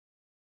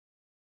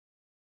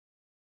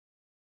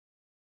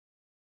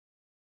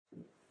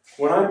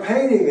when I'm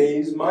painting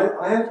these, if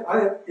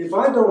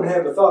I don't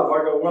have a thought,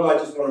 if I go, well, I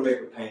just want to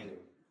make a painting,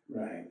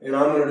 right, and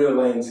I'm going to do a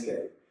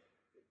landscape,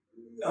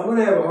 I'm going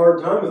to have a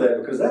hard time with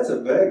that because that's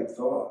a vague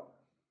thought.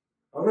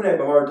 I'm going to have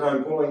a hard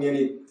time pulling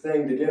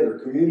anything together,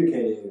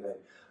 communicating anything.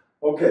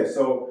 Okay,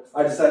 so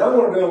I decide I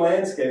want to do a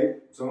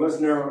landscape, so let's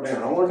narrow it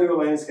down. I want to do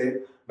a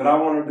landscape, but I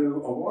want to do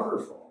a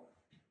waterfall.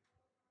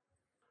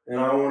 And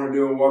I want to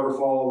do a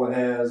waterfall that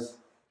has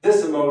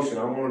this emotion.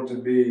 I want the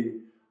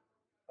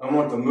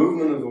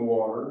movement of the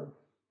water.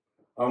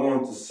 I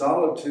want the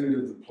solitude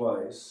of the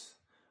place.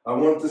 I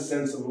want the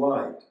sense of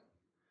light.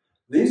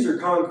 These are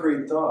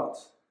concrete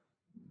thoughts.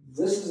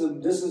 This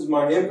is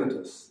my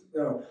impetus. You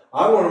know,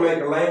 I want to make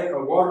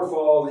a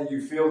waterfall that you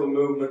feel the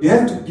movement. You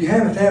have to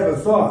have a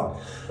thought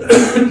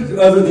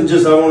other than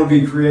just I want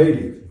to be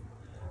creative.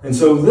 And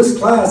so this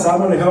class, I'm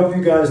going to help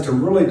you guys to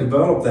really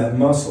develop that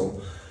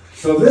muscle.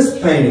 So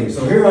this painting,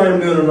 so here I am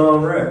doing a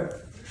non-rep.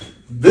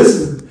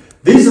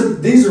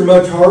 These are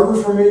much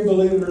harder for me,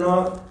 believe it or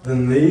not,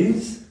 than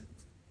these,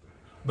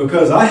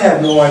 because I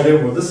have no idea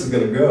where this is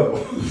going to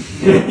go.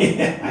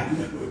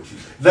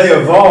 They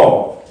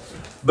evolve.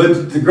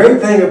 But the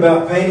great thing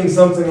about painting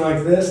something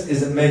like this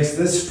is it makes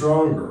this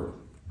stronger.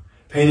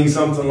 Painting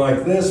something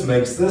like this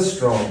makes this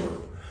stronger.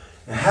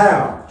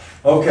 How?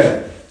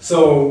 Okay,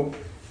 so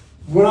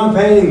when I'm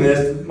painting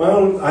this,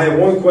 I have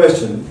one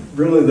question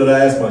really that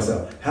I ask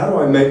myself. How do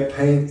I make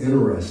paint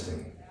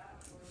interesting?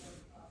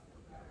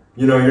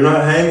 You know, you're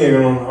not hanging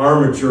on an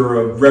armature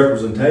of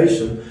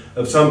representation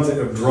of something,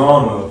 of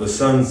drama, of a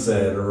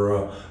sunset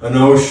or an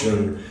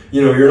ocean.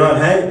 You know,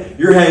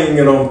 you're hanging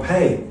it on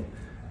paint.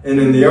 And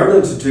in the Art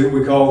Institute,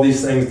 we call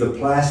these things the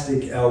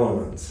plastic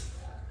elements.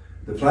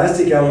 The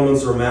plastic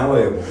elements are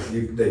malleable.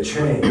 They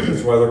change.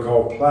 That's why they're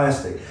called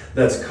plastic.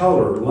 That's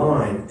color,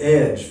 line,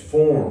 edge,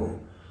 form.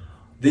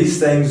 These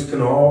things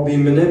can all be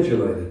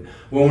manipulated.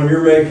 Well, when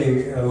you're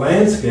making a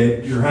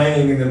landscape, you're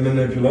hanging the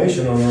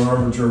manipulation on an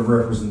armature of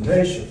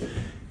representation.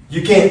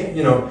 You can't,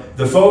 you know,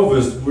 the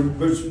Fauvists,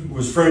 which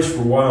was French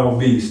for wild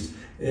beast,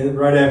 and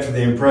right after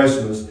the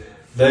Impressionists,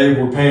 they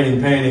were painting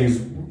paintings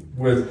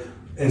with,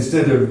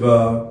 instead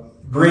of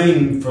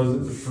green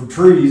for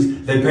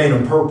trees, they paint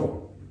them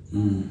purple.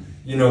 Mm.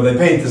 You know, they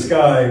paint the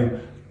sky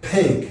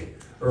pink.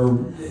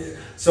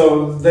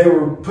 So they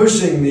were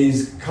pushing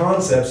these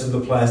concepts of the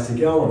plastic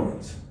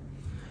elements.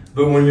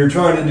 But when you're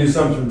trying to do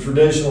something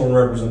traditional and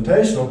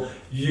representational,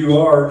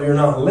 you're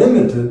not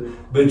limited,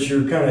 but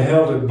you're kind of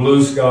held at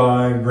blue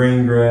sky,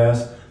 green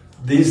grass,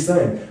 these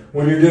things.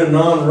 When you're doing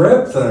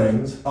non-rep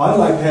things, I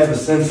like to have a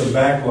sense of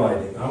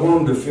backlighting. I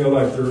want them to feel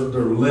like they're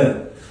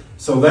lit.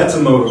 So that's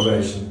a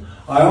motivation.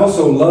 I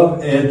also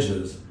love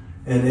edges.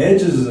 And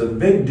edges is a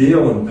big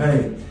deal in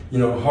paint. You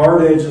know,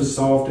 hard edges,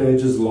 soft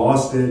edges,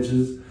 lost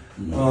edges.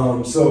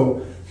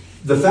 So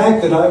the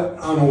fact that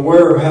I'm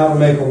aware of how to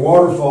make a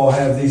waterfall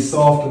have these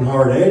soft and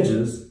hard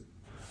edges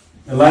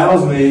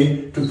allows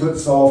me to put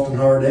soft and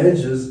hard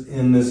edges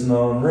in this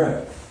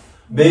non-rep.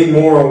 Being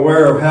more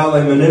aware of how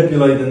they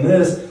manipulate in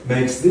this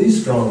makes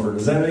these stronger.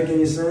 Does that make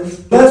any sense?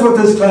 That's what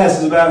this class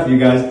is about, you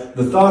guys.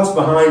 The thoughts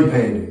behind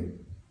painting.